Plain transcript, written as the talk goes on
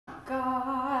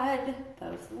good.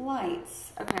 Those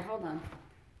lights. Okay, hold on.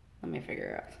 Let me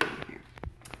figure out something here.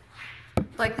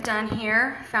 Like the done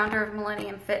here, founder of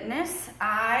Millennium Fitness,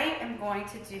 I am going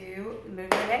to do the movie of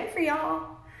the day for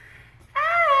y'all.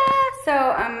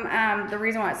 So the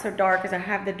reason why it's so dark is I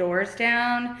have the doors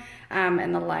down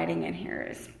and the lighting in here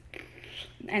is,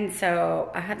 and so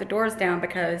I have the doors down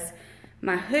because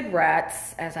my hood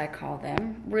rats, as I call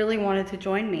them, really wanted to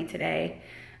join me today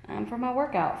for my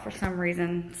workout for some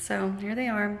reason. So here they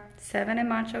are, Seven and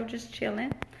Macho just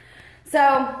chilling.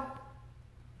 So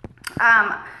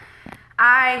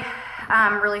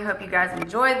I really hope you guys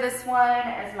enjoyed this one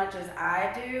as much as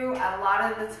I do. A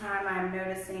lot of the time I'm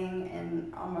noticing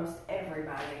in almost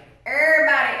everybody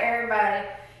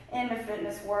in the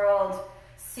fitness world,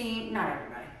 not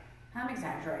everybody, I'm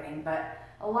exaggerating, but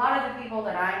a lot of the people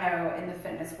that I know in the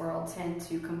fitness world tend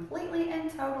to completely and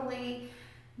totally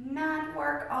not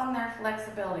work on their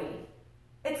flexibility.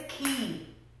 It's key.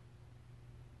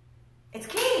 It's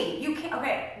key. You can't,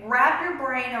 okay, wrap your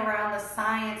brain around the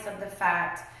science of the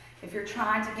fact if you're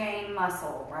trying to gain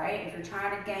muscle, right? If you're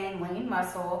trying to gain lean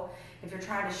muscle, if you're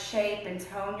trying to shape and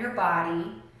tone your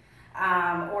body,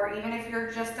 or even if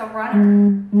you're just a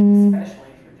runner, especially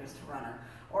if you're just a runner,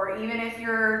 or even if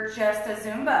you're just a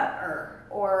Zumba-er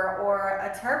or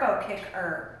a turbo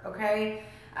kick-er, okay?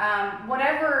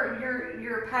 Whatever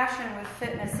your passion with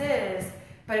fitness is,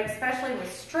 but especially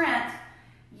with strength,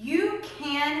 you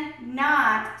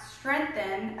cannot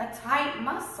strengthen a tight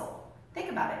muscle.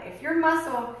 Think about it. If your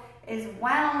muscle is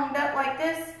wound up like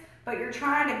this, but you're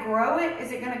trying to grow it,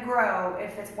 is it going to grow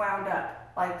if it's wound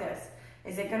up like this?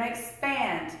 Is it going to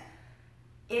expand?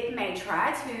 It may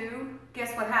try to.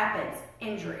 Guess what happens?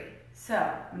 Injury. So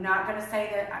I'm not going to say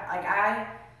that, I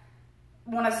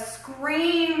want to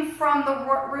scream from the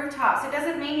rooftops. It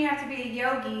doesn't mean you have to be a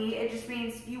yogi. It just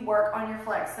means you work on your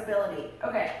flexibility.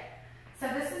 Okay. So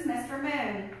this is Mr.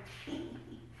 Moon.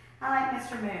 I like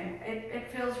Mr. Moon. It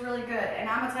feels really good. And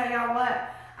I'm going to tell y'all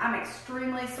what, I'm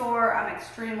extremely sore. I'm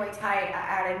extremely tight. I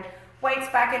added weights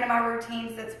back into my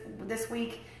routines this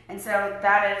week. And so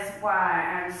that is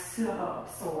why I'm so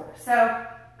sore. So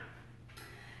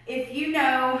if you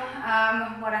know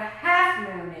what a half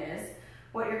moon is,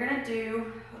 what you're going to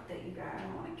do, hope that you guys, I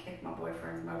don't want to kick my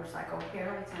boyfriend's motorcycle. Here,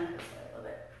 let me turn it this way a little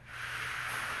bit.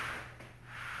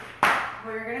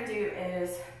 What you're going to do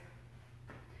is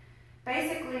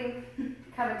basically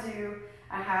come into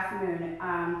a half moon.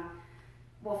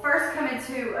 Well, first come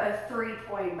into a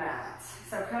 3-point balance.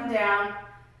 So come down.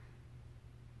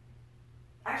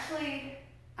 Actually,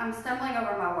 I'm stumbling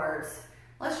over my words.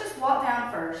 Let's just walk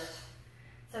down first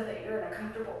so that you're in a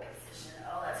comfortable position.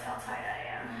 Oh, that's how tight I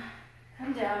am.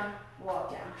 Come down,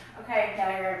 walk down. Okay,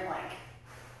 now you're in plank.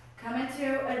 Come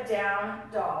into a down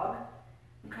dog.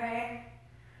 Okay?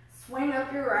 Swing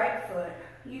up your right foot.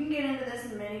 You can get into this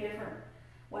in many different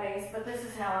ways, but this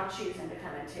is how I'm choosing to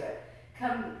come into it.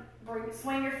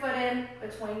 Swing your foot in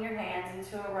between your hands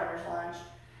into a runner's lunge.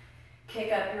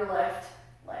 Kick up your left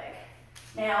leg.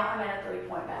 Now I'm in a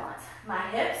 3-point balance. My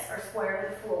hips are square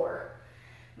to the floor.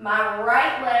 My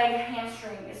right leg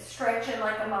hamstring is stretching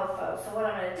like a mofo. So what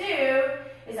I'm going to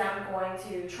do is I'm going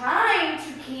to try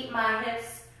to keep my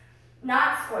hips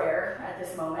not square at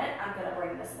this moment. I'm going to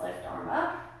bring this left arm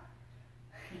up.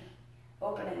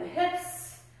 Open in the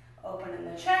hips, open in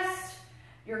the chest.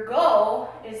 Your goal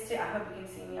is to, I hope you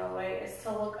can see me all the way, is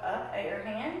to look up at your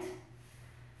hand.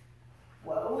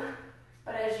 Whoa.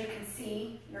 But as you can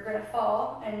see, you're going to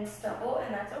fall and stumble,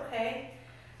 and that's okay.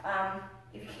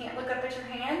 If you can't look up at your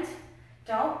hand,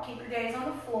 don't. Keep your gaze on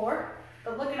the floor.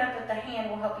 But looking up at the hand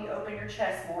will help you open your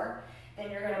chest more. Then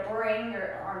you're going to bring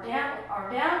your arm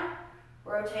down,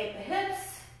 rotate the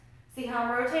hips. See how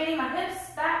I'm rotating my hips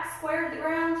back square to the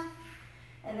ground?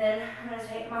 And then I'm going to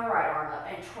take my right arm up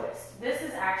and twist. This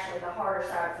is actually the harder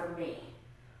side for me.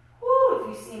 Woo,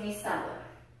 if you see me stumbling.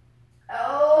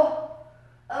 Oh.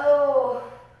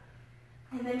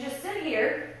 And then just sit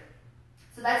here.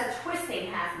 So that's a twisting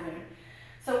half moon.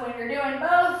 So when you're doing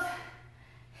both,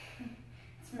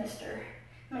 it's Mr.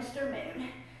 Moon.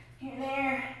 Here,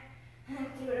 there, and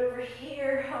do it over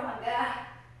here. Oh my God.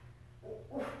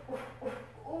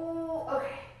 Ooh.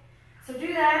 Okay. So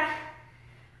do that.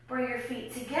 Bring your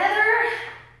feet together.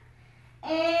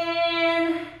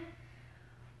 And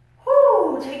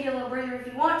take a little breather if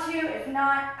you want to. If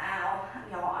not, ow,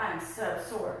 y'all, I'm so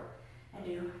sore. And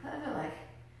do the other leg.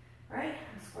 Right?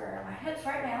 I'm squaring on my hips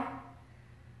right now.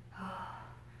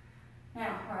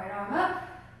 Now, right arm up.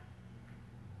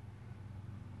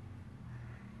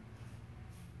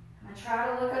 I'm going to try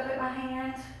to look up at my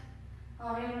hand. I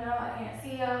don't even know, I can't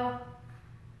see y'all.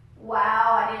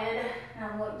 Wow, I did.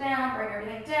 Now look down, bring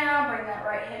everything down, bring bring that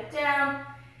right hip down,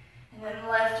 and then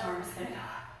left arm is gonna go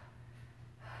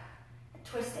up.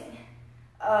 Twisting.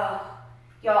 Oh,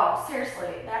 y'all,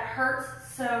 seriously, that hurts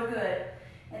so good.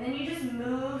 And then you just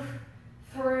move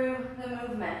through the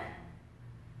movement.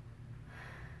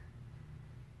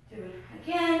 Do it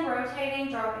again,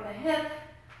 rotating, dropping the hip,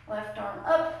 left arm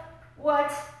up.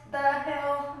 What the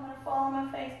hell? I'm gonna fall on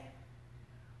my face.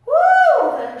 Woo!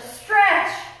 Let her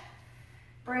stretch.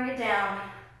 Bring it down.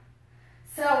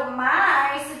 So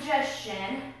my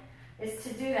suggestion is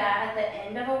to do that at the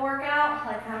end of a workout,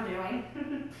 like I'm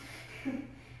doing.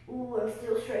 Ooh, I'm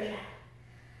still stretching.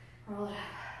 Roll it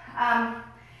up.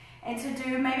 And to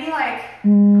do maybe like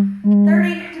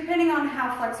 30, depending on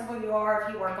how flexible you are,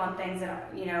 if you work on things that,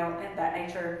 you know, of that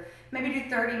nature, maybe do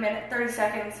 30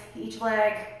 seconds each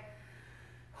leg.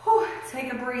 Whew,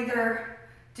 take a breather,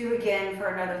 do again for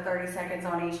another 30 seconds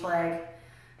on each leg.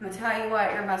 I'm gonna tell you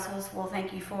what, your muscles will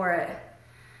thank you for it.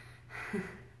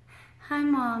 Hi,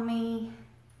 Mommy.